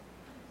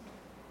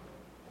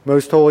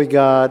Most holy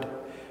God,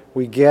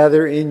 we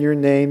gather in your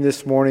name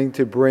this morning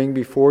to bring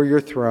before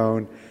your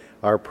throne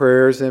our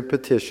prayers and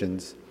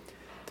petitions,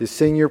 to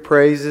sing your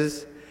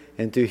praises,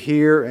 and to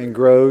hear and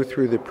grow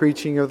through the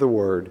preaching of the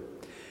word.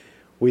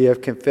 We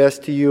have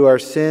confessed to you our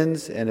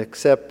sins and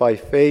accept by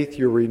faith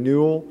your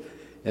renewal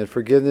and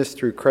forgiveness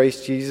through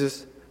Christ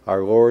Jesus,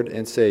 our Lord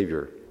and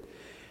Savior.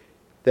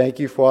 Thank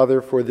you,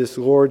 Father, for this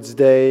Lord's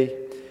Day,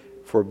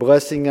 for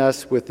blessing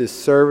us with this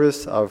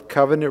service of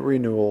covenant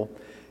renewal,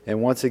 and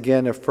once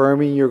again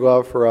affirming your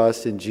love for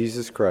us in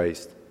Jesus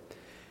Christ.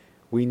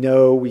 We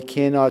know we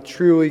cannot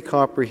truly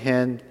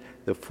comprehend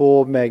the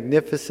full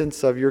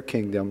magnificence of your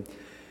kingdom,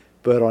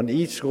 but on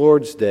each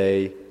Lord's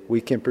Day we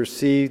can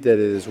perceive that it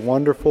is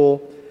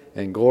wonderful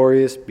and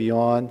glorious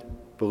beyond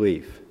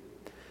belief.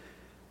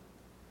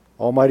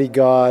 Almighty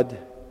God,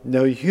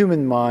 no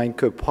human mind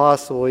could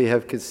possibly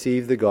have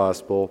conceived the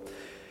gospel,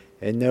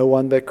 and no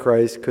one but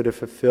Christ could have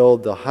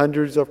fulfilled the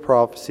hundreds of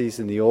prophecies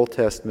in the Old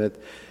Testament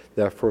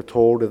that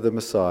foretold of the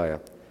Messiah.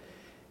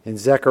 In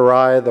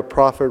Zechariah, the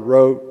prophet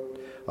wrote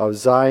of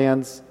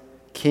Zion's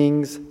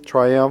king's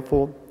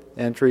triumphal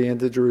entry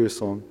into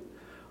Jerusalem.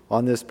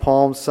 On this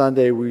Palm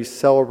Sunday, we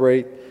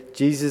celebrate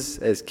Jesus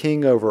as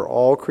King over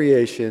all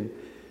creation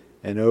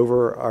and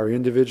over our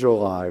individual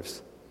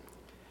lives.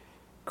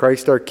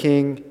 Christ our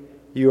King,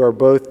 you are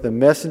both the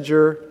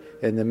messenger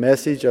and the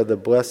message of the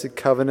blessed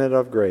covenant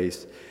of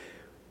grace.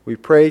 We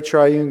pray,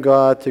 Triune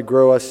God, to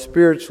grow us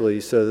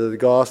spiritually so that the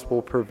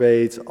gospel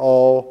pervades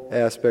all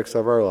aspects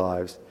of our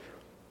lives.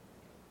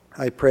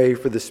 I pray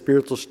for the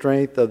spiritual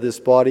strength of this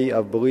body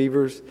of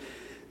believers,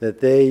 that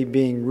they,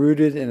 being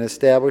rooted and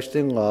established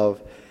in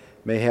love,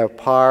 may have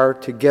power,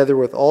 together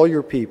with all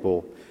your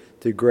people,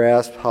 to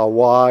grasp how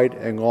wide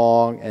and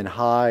long and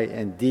high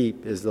and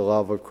deep is the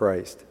love of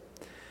Christ.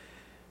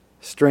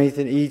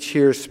 Strengthen each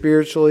here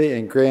spiritually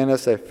and grant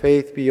us a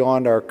faith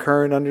beyond our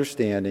current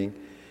understanding,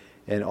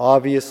 and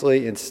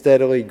obviously and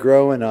steadily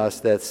grow in us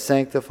that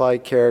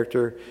sanctified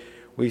character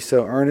we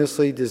so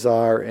earnestly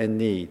desire and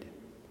need.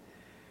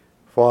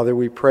 Father,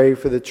 we pray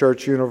for the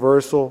Church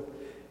Universal,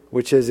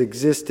 which has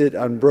existed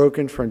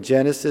unbroken from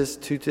Genesis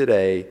to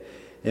today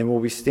and will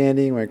be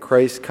standing when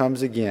Christ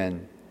comes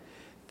again.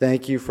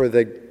 Thank you for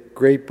the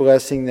great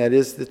blessing that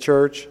is the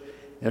church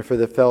and for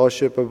the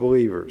fellowship of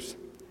believers.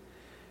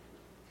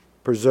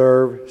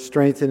 Preserve,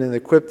 strengthen, and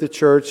equip the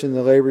church in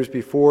the labors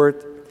before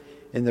it,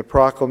 in the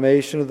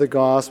proclamation of the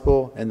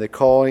gospel and the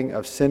calling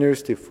of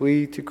sinners to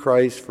flee to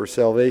Christ for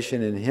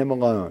salvation in him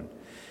alone,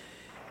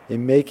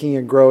 in making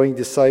and growing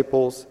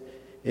disciples,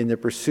 in the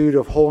pursuit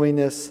of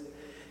holiness,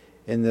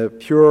 in the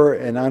pure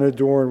and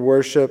unadorned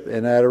worship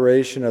and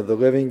adoration of the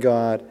living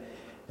God,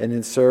 and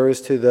in service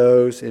to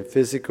those in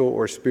physical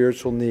or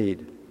spiritual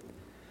need.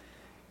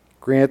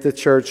 Grant the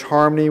church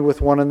harmony with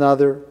one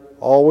another,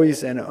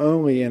 always and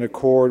only in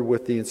accord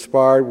with the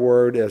inspired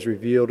word as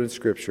revealed in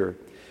Scripture,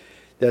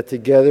 that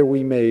together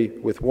we may,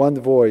 with one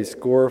voice,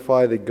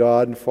 glorify the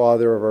God and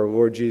Father of our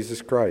Lord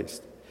Jesus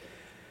Christ.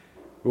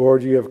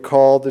 Lord, you have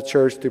called the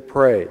church to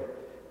pray,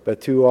 but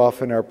too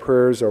often our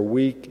prayers are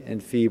weak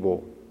and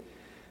feeble.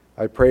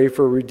 I pray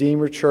for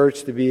Redeemer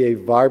Church to be a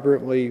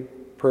vibrantly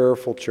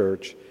prayerful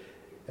church.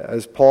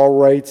 As Paul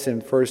writes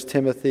in 1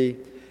 Timothy,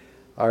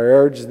 I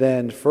urge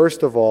then,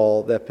 first of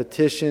all, that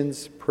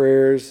petitions,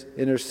 prayers,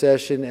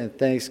 intercession, and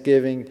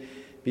thanksgiving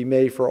be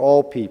made for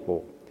all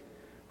people,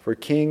 for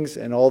kings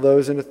and all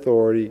those in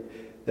authority,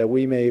 that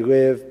we may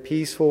live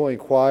peaceful and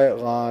quiet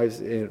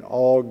lives in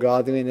all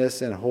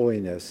godliness and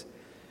holiness.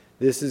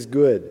 This is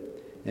good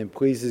and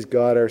pleases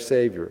God our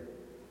Savior.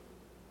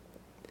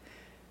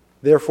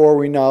 Therefore,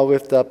 we now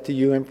lift up to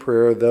you in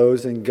prayer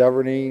those in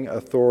governing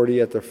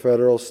authority at the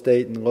federal,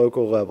 state, and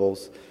local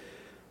levels.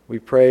 We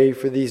pray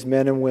for these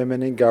men and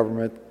women in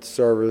government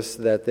service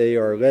that they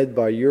are led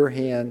by your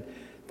hand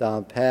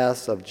down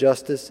paths of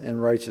justice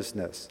and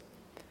righteousness.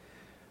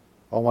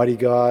 Almighty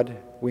God,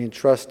 we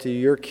entrust to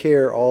your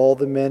care all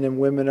the men and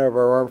women of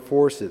our armed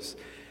forces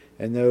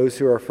and those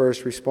who are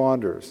first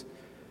responders.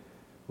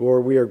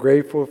 Lord, we are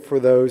grateful for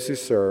those who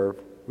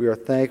serve. We are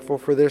thankful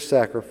for their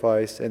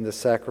sacrifice and the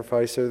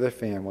sacrifice of their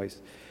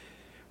families.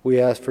 We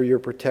ask for your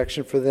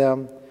protection for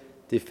them,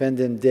 defend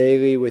them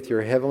daily with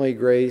your heavenly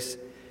grace,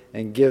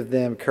 and give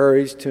them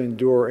courage to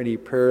endure any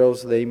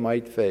perils they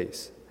might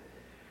face.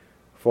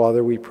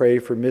 Father, we pray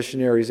for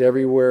missionaries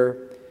everywhere.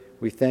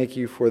 We thank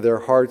you for their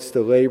hearts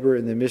to labor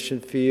in the mission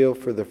field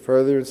for the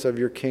furtherance of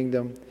your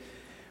kingdom.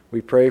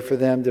 We pray for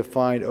them to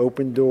find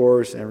open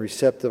doors and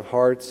receptive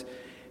hearts,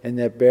 and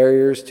that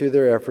barriers to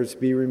their efforts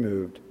be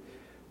removed.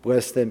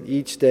 Bless them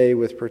each day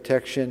with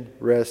protection,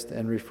 rest,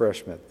 and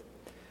refreshment.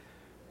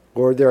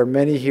 Lord, there are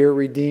many here at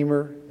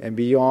Redeemer and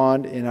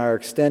beyond in our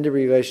extended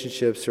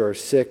relationships who are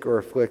sick or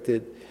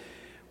afflicted.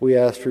 We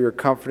ask for your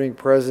comforting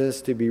presence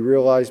to be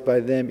realized by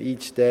them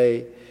each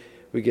day.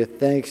 We give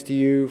thanks to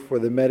you for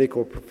the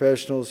medical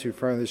professionals who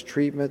furnish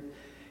treatment,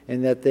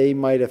 and that they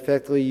might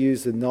effectively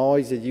use the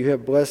knowledge that you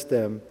have blessed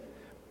them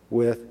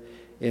with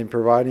in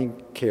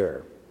providing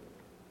care.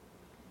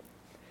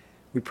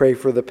 We pray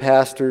for the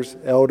pastors,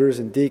 elders,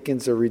 and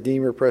deacons of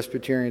Redeemer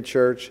Presbyterian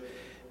Church.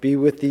 Be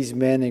with these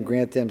men and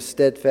grant them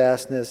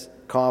steadfastness,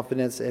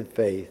 confidence, and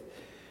faith.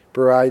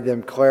 Provide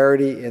them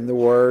clarity in the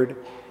Word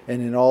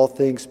and in all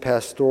things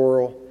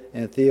pastoral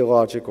and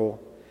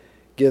theological.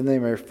 Give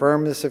them a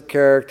firmness of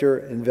character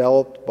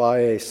enveloped by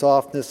a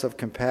softness of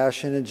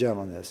compassion and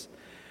gentleness.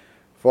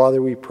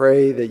 Father, we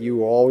pray that you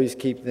will always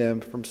keep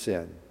them from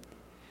sin.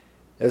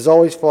 As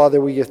always,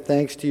 Father, we give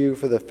thanks to you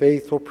for the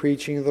faithful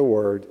preaching of the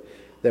Word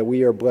that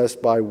we are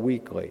blessed by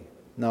weekly.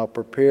 Now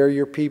prepare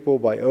your people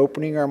by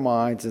opening our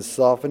minds and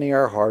softening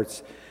our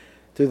hearts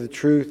to the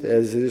truth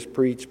as it is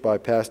preached by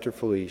Pastor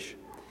Felice.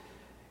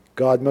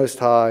 God Most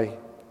High,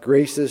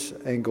 gracious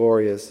and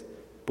glorious,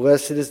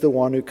 blessed is the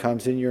one who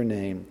comes in your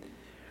name.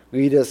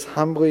 Lead us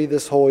humbly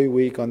this Holy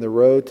Week on the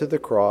road to the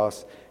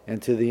cross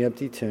and to the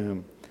empty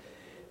tomb.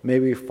 May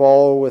we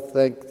follow with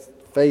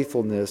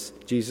faithfulness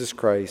Jesus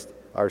Christ,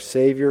 our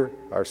Savior,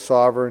 our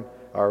Sovereign,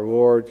 our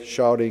Lord,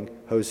 shouting,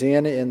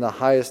 Hosanna in the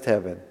highest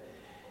heaven.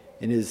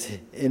 It is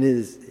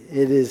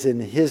in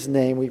his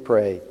name we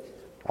pray.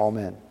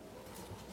 Amen.